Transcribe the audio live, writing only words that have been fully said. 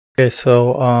Okay,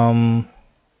 so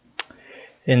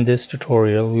in this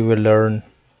tutorial we will learn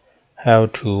how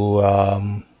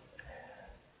to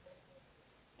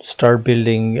start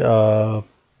building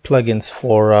plugins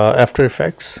for After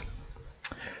Effects.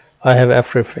 I have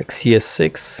After Effects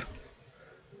CS6.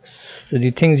 So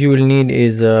the things you will need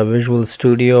is Visual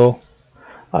Studio.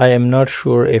 I am not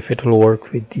sure if it will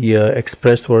work with the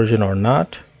Express version or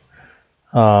not,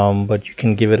 but you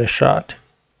can give it a shot.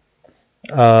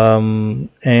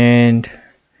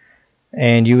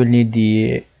 And you will need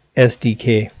the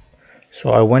SDK. So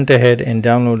I went ahead and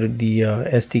downloaded the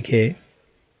SDK.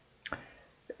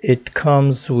 It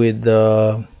comes with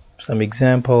some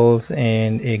examples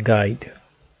and a guide.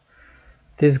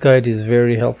 This guide is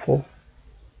very helpful.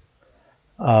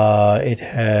 It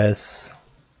has,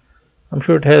 I'm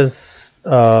sure it has,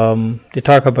 they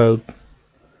talk about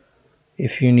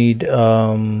if you need,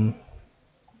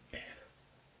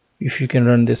 if you can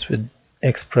run this with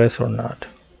Express or not.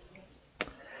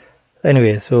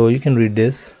 Anyway, so you can read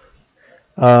this.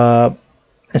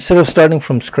 Instead of starting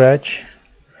from scratch,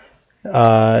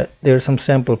 there are some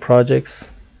sample projects,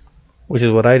 which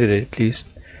is what I did at least,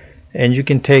 and you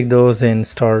can take those and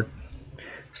start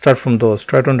from those.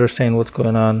 Try to understand what's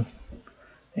going on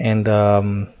and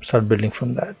start building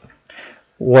from that.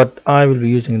 What I will be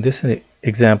using in this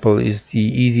example is the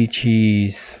Easy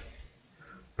Cheese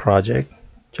project,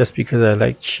 just because I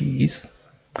like cheese.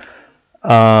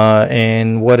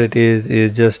 And what it is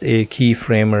just a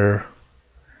keyframer,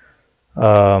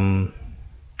 and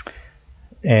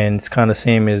it's kind of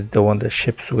same as the one that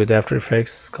ships with After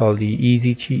Effects, called the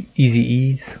Easy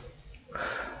Ease.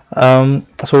 So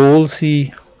we'll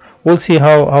see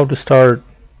how to start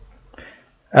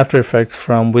After Effects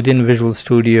from within Visual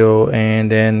Studio,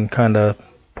 and then kind of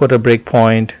put a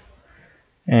breakpoint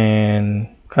and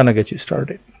kind of get you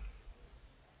started.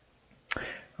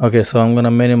 Okay, so I'm going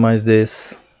to minimize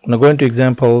this. I'm going to go into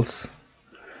examples.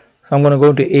 So I'm going to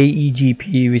go to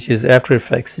AEGP, which is After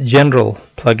Effects General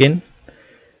plugin.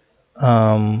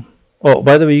 Oh,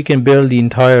 by the way, you can build the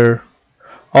entire,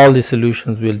 all the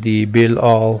solutions with the build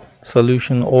all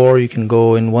solution, or you can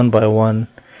go in one by one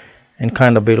and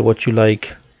kind of build what you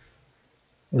like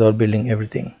without building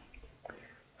everything.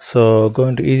 So go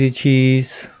into Easy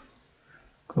Cheese,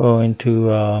 go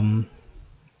into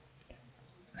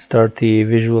start the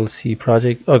Visual C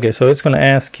project. Okay, so it's going to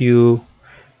ask you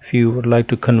if you would like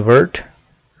to convert.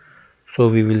 So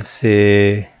we will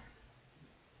say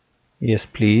yes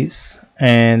please,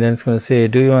 and then it's going to say,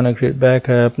 do you want to create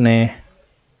backup? Nah.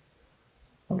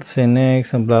 I'll say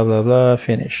next and blah blah blah,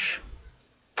 finish.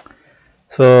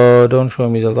 So don't show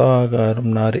me the log,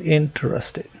 I'm not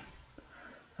interested.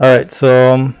 Alright,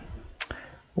 so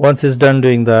once it's done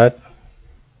doing that,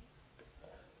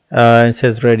 it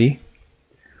says ready.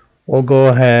 We'll go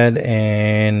ahead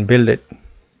and build it,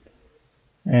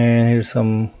 and here's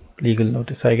some legal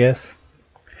notice, I guess.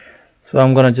 So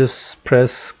I'm gonna just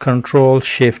press Ctrl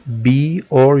Shift B,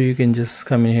 or you can just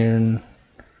come in here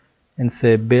and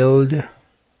say build,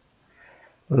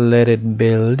 let it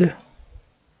build,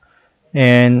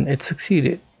 and it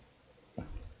succeeded.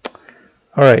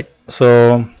 Alright,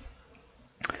 so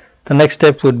the next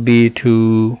step would be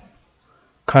to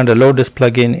kind of load this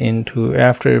plugin into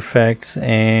After Effects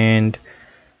and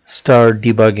start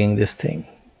debugging this thing.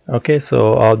 Okay,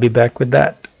 so I'll be back with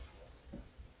that.